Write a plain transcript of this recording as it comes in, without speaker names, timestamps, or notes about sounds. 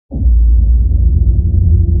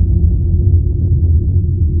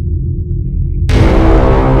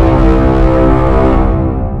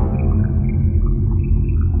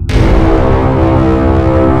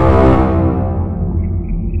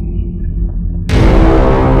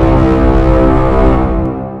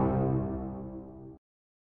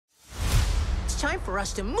for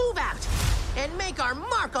us to move out and make our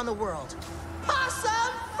mark on the world.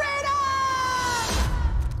 Possum freedom!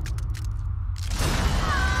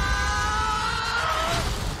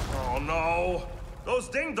 Oh, no. Those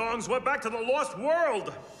ding-dongs went back to the lost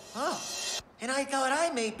world. Oh, and I thought I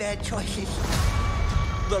made bad choices.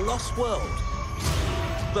 The Lost World.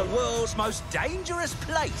 The world's most dangerous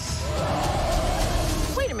place.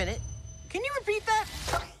 Wait a minute. Can you repeat that?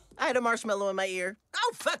 I had a marshmallow in my ear.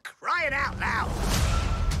 Oh, for crying out loud.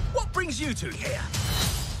 What brings you two here?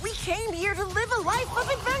 We came here to live a life of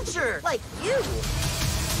adventure. Like you.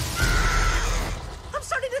 I'm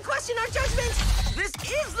starting to question our judgment. This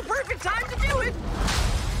is the perfect time to do it.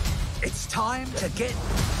 It's time to get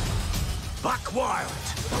buck wild.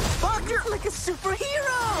 You're like a superhero.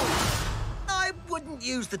 I wouldn't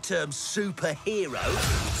use the term superhero.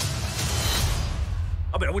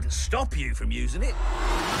 I mean, I wouldn't stop you from using it.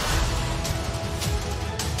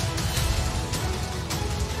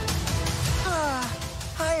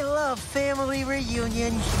 I love family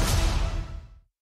reunions.